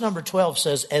 Verse number 12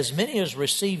 says, as many as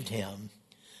received him,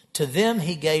 to them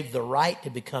he gave the right to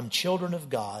become children of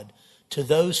God, to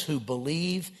those who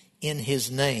believe in his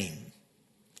name.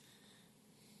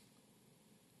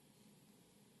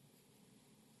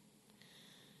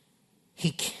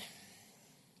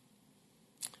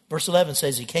 Verse 11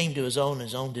 says he came to his own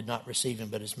did not receive him,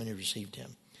 but as many received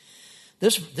him.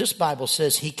 This Bible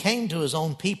says he came to his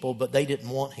own people, but they didn't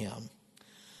want him.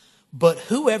 But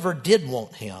whoever did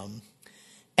want him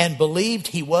and believed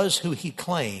he was who he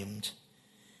claimed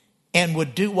and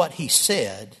would do what he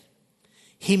said,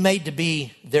 he made to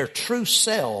be their true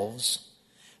selves,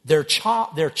 their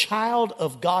child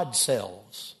of God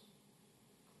selves.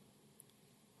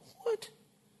 What?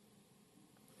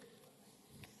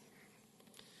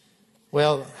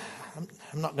 Well,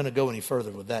 I'm not going to go any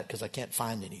further with that because I can't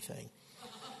find anything.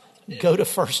 Go to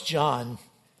 1 John,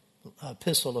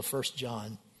 epistle of 1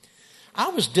 John. I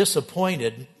was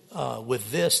disappointed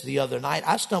with this the other night.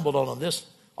 I stumbled on this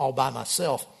all by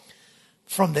myself.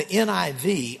 From the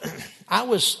NIV, I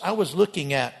was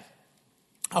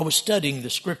studying the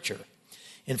scripture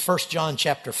in 1 John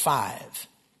chapter 5.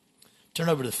 Turn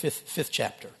over to the fifth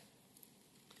chapter.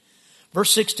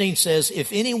 Verse 16 says,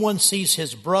 if anyone sees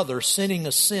his brother sinning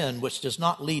a sin which does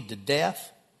not lead to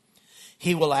death,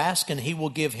 he will ask and he will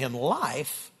give him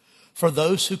life for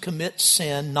those who commit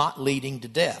sin not leading to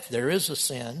death. There is a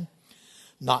sin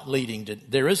leading to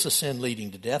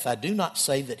death. I do not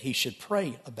say that he should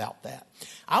pray about that.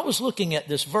 I was looking at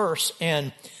this verse,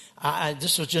 and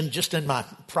this was just in my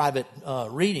private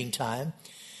reading time,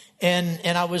 and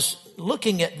I was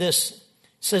looking at this.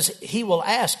 It says he will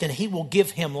ask and he will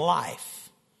give him life.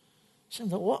 So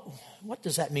what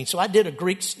does that mean? So I did a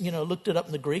Greek, looked it up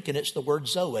in the Greek, and it's the word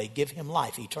zoe, give him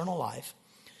life, eternal life.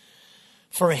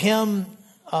 For him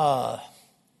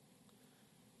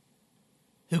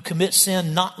who commits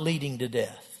sin not leading to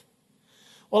death.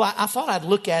 Well, I thought I'd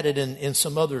look at it in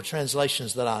some other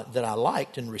translations that I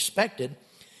liked and respected.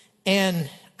 And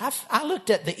I looked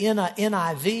at the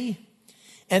NIV,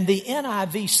 and the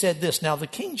NIV said this. Now, the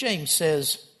King James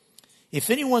says, if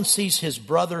anyone sees his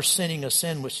brother sinning a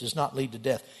sin which does not lead to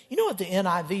death. You know what the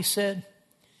NIV said?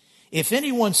 If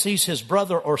anyone sees his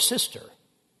brother or sister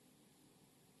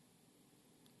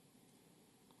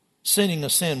sinning a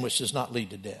sin which does not lead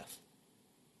to death.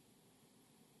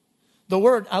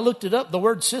 I looked it up, the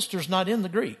word sister's not in the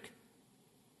Greek.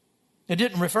 It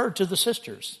didn't refer to the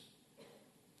sisters.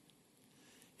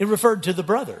 It referred to the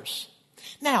brothers.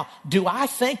 Now, do I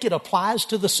think it applies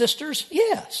to the sisters?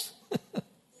 Yes.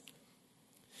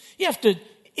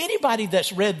 Anybody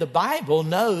that's read the Bible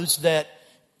knows that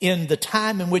in the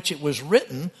time in which it was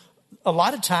written, a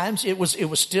lot of times it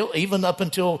was still, even up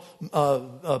until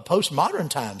postmodern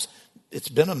times, it's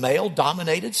been a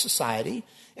male-dominated society,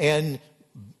 and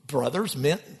brothers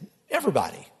meant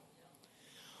everybody.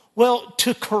 Well,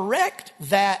 to correct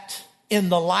that in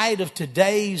the light of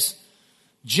today's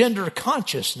gender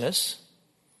consciousness,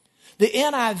 the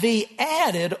NIV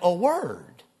added a word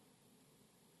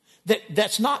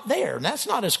that's not there. And that's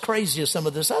not as crazy as some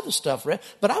of this other stuff,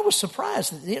 but I was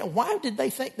surprised. Why did they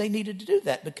think they needed to do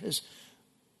that? Because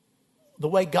the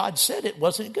way God said it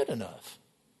wasn't good enough.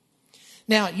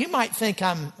 Now, you might think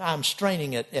I'm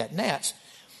straining at gnats.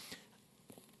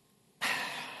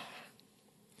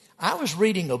 I was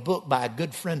reading a book by a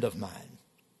good friend of mine.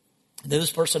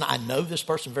 I know this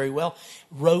person very well,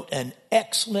 wrote an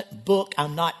excellent book.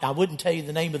 I wouldn't tell you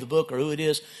the name of the book or who it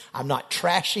is. I'm not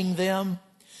trashing them.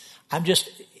 I'm just,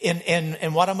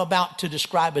 and what I'm about to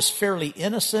describe is fairly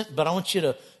innocent, but I want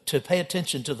you to pay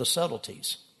attention to the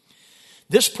subtleties.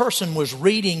 This person was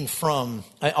reading from,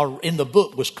 or in the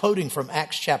book, was quoting from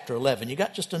Acts chapter 11. You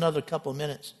got just another couple of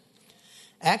minutes?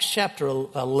 Acts chapter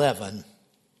 11.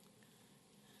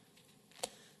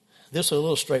 This will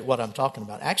illustrate what I'm talking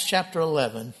about. Acts chapter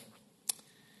 11.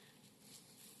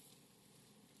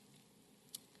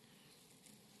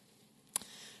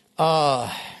 Now,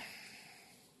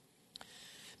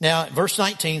 verse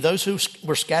 19, those who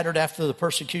were scattered after the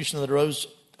persecution that arose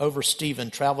over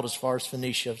Stephen traveled as far as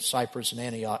Phoenicia, Cyprus, and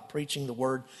Antioch, preaching the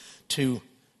word to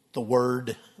no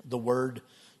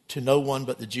one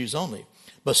but the Jews only.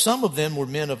 But some of them were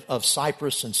men of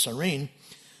Cyprus and Cyrene,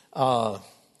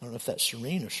 I don't know if that's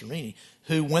Cyrene or Cyrene,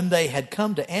 who when they had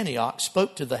come to Antioch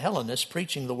spoke to the Hellenists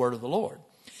preaching the word of the Lord.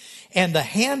 And the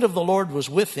hand of the Lord was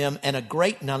with them, and a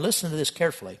great, now listen to this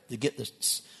carefully to get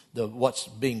this, what's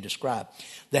being described.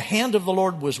 The hand of the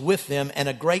Lord was with them, and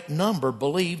a great number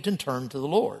believed and turned to the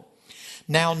Lord.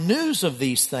 Now news of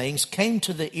these things came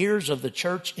to the ears of the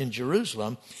church in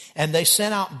Jerusalem, and they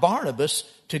sent out Barnabas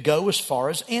to go as far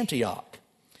as Antioch.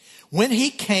 When he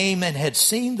came and had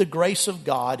seen the grace of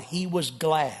God, he was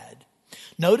glad.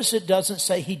 Notice it doesn't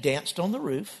say he danced on the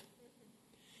roof.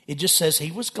 It just says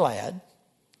he was glad.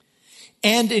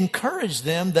 And encouraged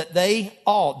them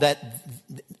all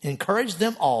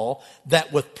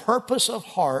that with purpose of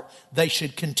heart they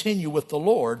should continue with the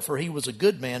Lord, for he was a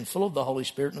good man, full of the Holy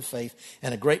Spirit and of faith,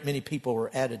 and a great many people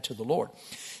were added to the Lord.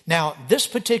 Now, this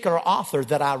particular author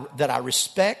that I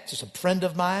respect is a friend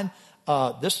of mine.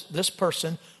 This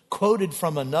person quoted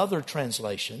from another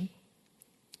translation,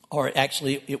 or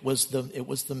actually it was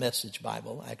the Message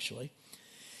Bible. Actually,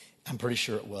 I'm pretty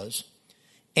sure it was.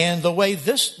 And the way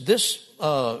this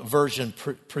version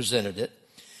presented it,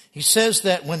 he says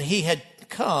that when he had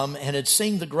come and had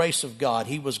seen the grace of God,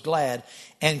 he was glad,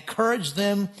 and encouraged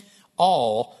them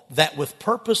all that with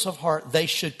purpose of heart they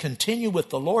should continue with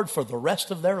the Lord for the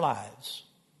rest of their lives.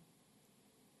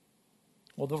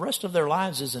 Well, the rest of their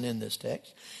lives isn't in this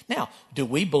text. Now, do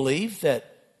we believe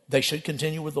that they should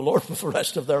continue with the Lord for the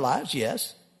rest of their lives?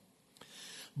 Yes.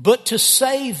 But to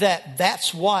say that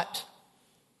that's what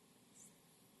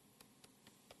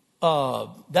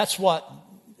Paul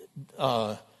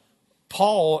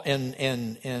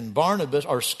and Barnabas,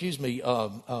 or excuse me,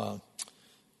 who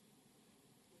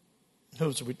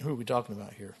are we talking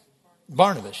about here?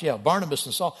 Barnabas, yeah, Barnabas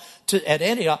and Saul at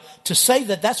Antioch, to say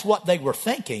that that's what they were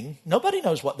thinking. Nobody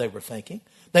knows what they were thinking.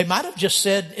 They might have just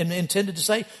said and intended to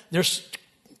say, there's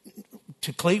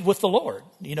to cleave with the Lord,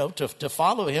 to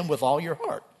follow him with all your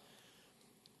heart,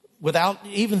 without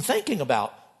even thinking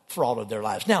about for all of their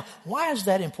lives. Now, why is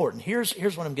that important? Here's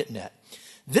what I'm getting at.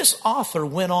 This author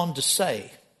went on to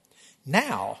say,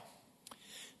 now,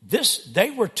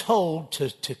 they were told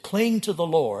to cling to the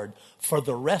Lord for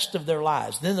the rest of their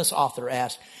lives. Then this author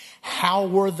asked, how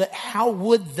would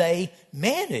they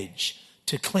manage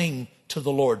to cling to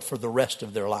the Lord for the rest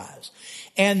of their lives?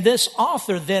 And this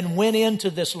author then went into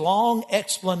this long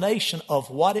explanation of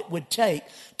what it would take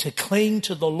to cling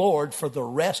to the Lord for the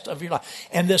rest of your life.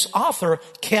 And this author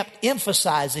kept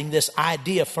emphasizing this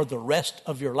idea for the rest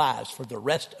of your lives, for the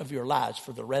rest of your lives,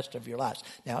 for the rest of your lives.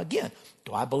 Now again,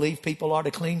 do I believe people are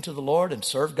to cling to the Lord and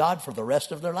serve God for the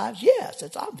rest of their lives? Yes,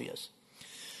 it's obvious.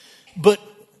 But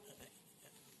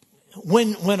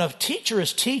when a teacher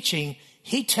is teaching,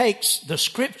 he takes the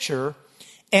scripture,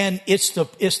 and it's the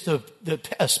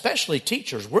especially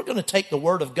teachers, we're going to take the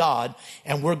word of God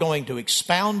and we're going to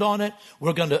expound on it.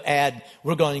 We're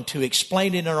going to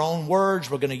explain it in our own words.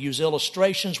 We're going to use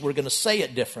illustrations. We're going to say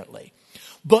it differently.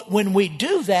 But when we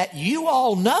do that, you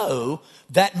all know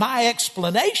that my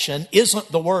explanation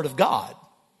isn't the word of God.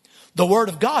 The word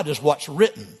of God is what's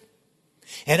written.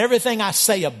 And everything I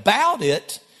say about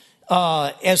it,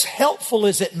 as helpful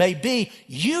as it may be,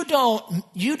 you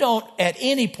don't at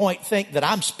any point think that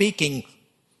I'm speaking.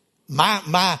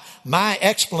 My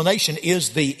explanation is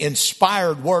the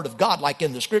inspired word of God, like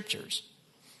in the scriptures.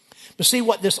 But see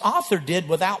what this author did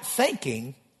without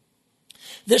thinking.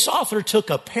 This author took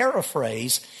a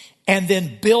paraphrase and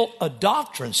then built a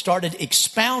doctrine, started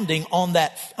expounding on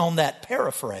that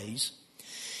paraphrase.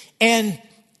 And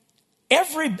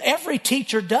every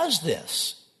teacher does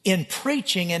this. In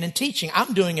preaching and in teaching.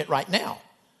 I'm doing it right now.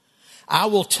 I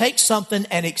will take something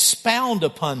and expound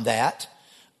upon that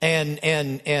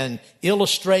and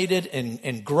illustrate it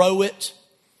and grow it.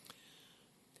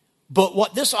 But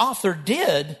what this author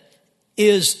did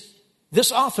is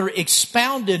this author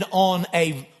expounded on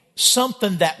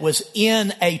something that was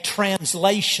in a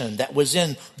translation, that was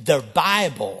in the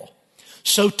Bible.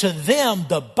 So to them,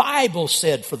 the Bible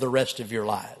said for the rest of your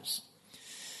lives.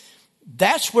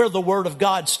 That's where the word of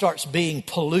God starts being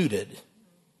polluted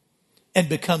and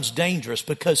becomes dangerous,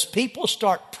 because people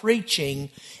start preaching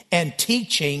and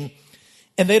teaching,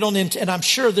 and they don't. And I'm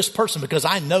sure this person, because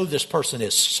I know this person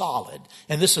is solid,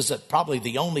 and this is probably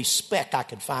the only speck I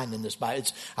could find in this Bible.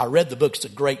 I read the book; it's a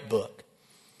great book.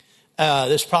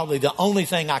 This is probably the only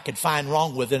thing I could find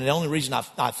wrong with it, and the only reason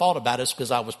I thought about it is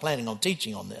because I was planning on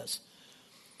teaching on this.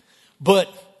 But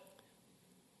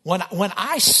when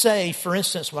I say, for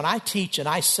instance, when I teach and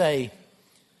I say,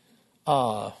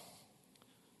 the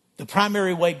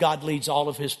primary way God leads all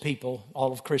of his people,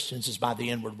 all of Christians, is by the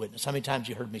inward witness. How many times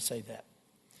you heard me say that?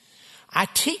 I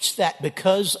teach that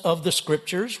because of the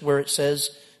scriptures where it says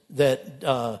that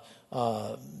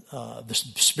the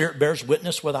Spirit bears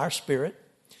witness with our spirit.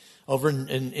 Over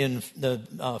in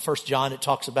the 1 John, it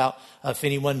talks about if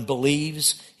anyone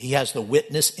believes, he has the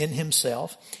witness in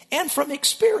himself. And from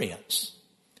experience.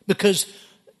 Because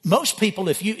most people,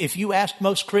 if you ask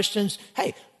most Christians,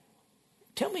 hey,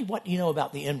 tell me what you know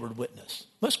about the inward witness.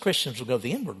 Most Christians will go,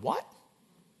 the inward what?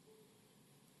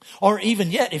 Or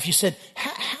even yet, if you said,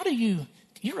 how do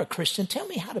you're a Christian, tell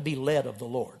me how to be led of the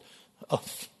Lord. Oh,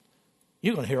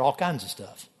 you're going to hear all kinds of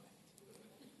stuff.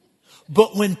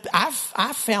 But when I've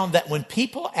found that when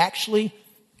people actually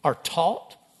are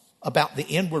taught about the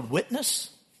inward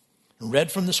witness,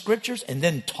 read from the scriptures, and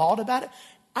then taught about it,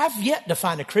 I've yet to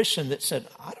find a Christian that said,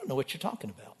 I don't know what you're talking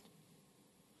about.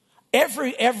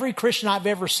 Every Christian I've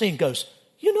ever seen goes,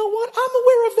 you know what? I'm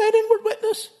aware of that inward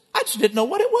witness. I just didn't know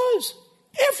what it was.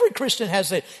 Every Christian has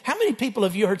that. How many people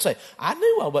have you heard say, I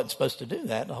knew I wasn't supposed to do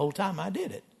that the whole time I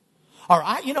did it? Or,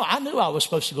 I knew I was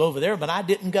supposed to go over there, but I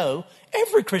didn't go.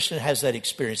 Every Christian has that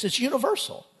experience. It's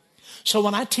universal. So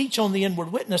when I teach on the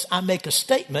inward witness, I make a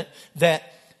statement that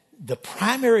the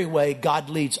primary way God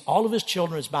leads all of his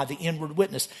children is by the inward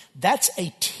witness. That's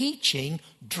a teaching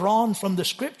drawn from the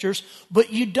scriptures,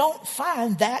 but you don't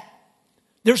find that.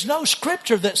 There's no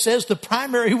scripture that says the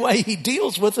primary way he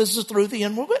deals with us is through the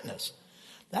inward witness.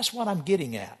 That's what I'm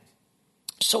getting at.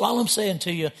 So all I'm saying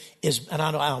to you is, and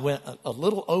I know I went a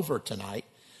little over tonight,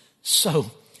 so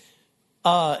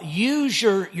use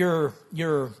your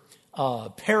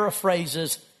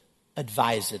paraphrases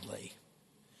advisedly.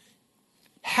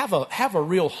 Have a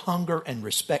real hunger and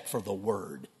respect for the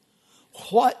word.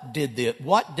 What did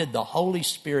the Holy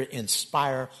Spirit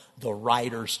inspire the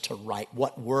writers to write?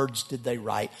 What words did they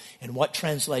write? And what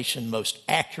translation most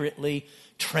accurately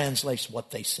translates what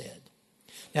they said?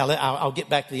 Now, I'll get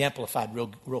back to the Amplified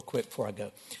real quick before I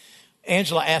go.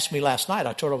 Angela asked me last night,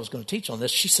 I told her I was going to teach on this.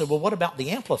 She said, well, what about the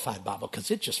Amplified Bible? Because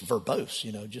it's just verbose,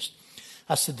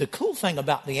 I said, the cool thing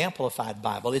about the Amplified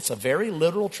Bible, it's a very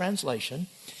literal translation.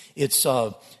 It's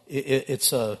what's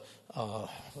the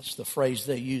phrase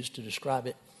they use to describe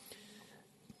it?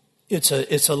 It's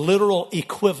a literal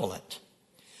equivalent.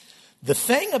 The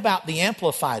thing about the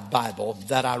Amplified Bible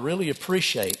that I really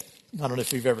appreciate, I don't know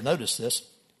if you've ever noticed this.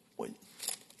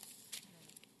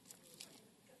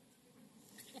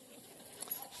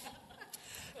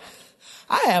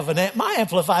 I have my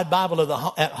Amplified Bible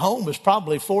at home is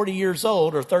probably 40 years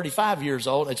old or 35 years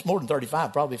old. It's more than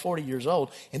 35, probably 40 years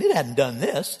old. And it hadn't done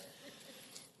this.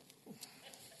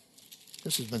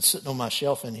 This has been sitting on my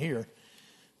shelf in here,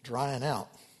 drying out.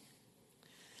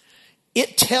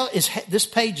 This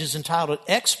page is entitled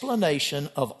Explanation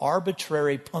of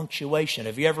Arbitrary Punctuation.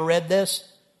 Have you ever read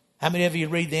this? How many of you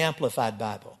read the Amplified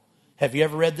Bible? Have you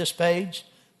ever read this page?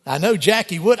 I know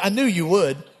Jackie would. I knew you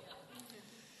would.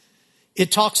 It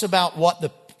talks about what the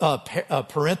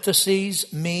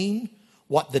parentheses mean,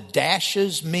 what the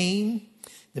dashes mean.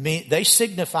 They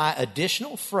signify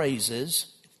additional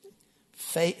phrases,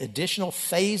 additional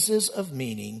phases of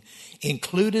meaning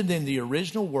included in the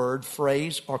original word,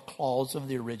 phrase, or clause of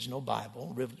the original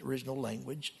Bible, original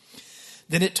language.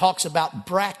 Then it talks about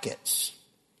brackets.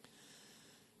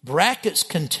 Brackets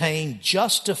contain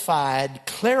justified,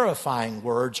 clarifying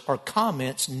words or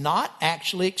comments not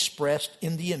actually expressed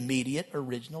in the immediate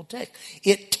original text.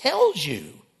 It tells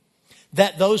you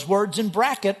that those words in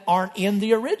bracket aren't in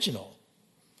the original.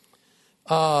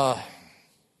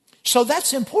 So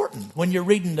that's important when you're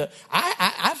reading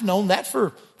I've known that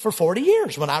for 40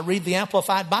 years. When I read the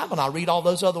Amplified Bible and I read all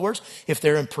those other words, if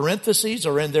they're in parentheses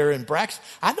or they're in brackets,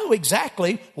 I know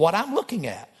exactly what I'm looking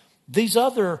at. These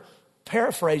other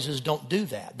paraphrases don't do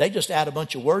that. They just add a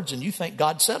bunch of words and you think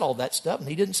God said all that stuff and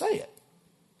he didn't say it.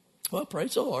 Well,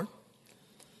 praise the Lord.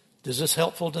 Is this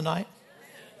helpful tonight?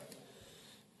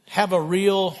 Have a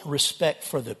real respect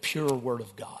for the pure Word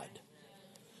of God.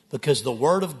 Because the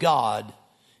Word of God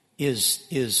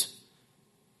is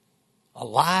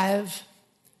alive,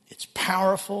 it's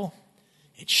powerful,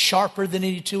 it's sharper than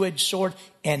any two-edged sword,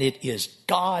 and it is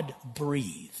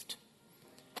God-breathed.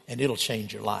 And it'll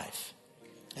change your life.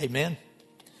 Amen.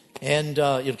 And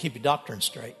it'll keep your doctrine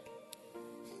straight.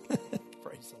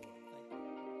 Praise the Lord.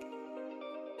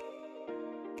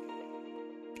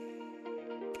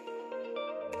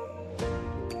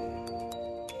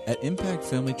 At Impact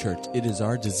Family Church, it is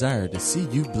our desire to see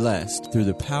you blessed through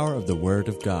the power of the Word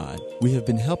of God. We have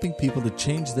been helping people to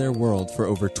change their world for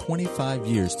over 25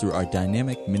 years through our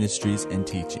dynamic ministries and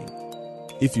teaching.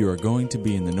 If you are going to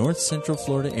be in the North Central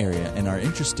Florida area and are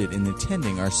interested in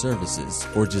attending our services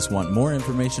or just want more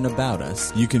information about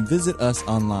us, you can visit us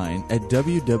online at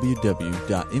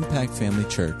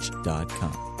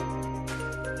www.impactfamilychurch.com.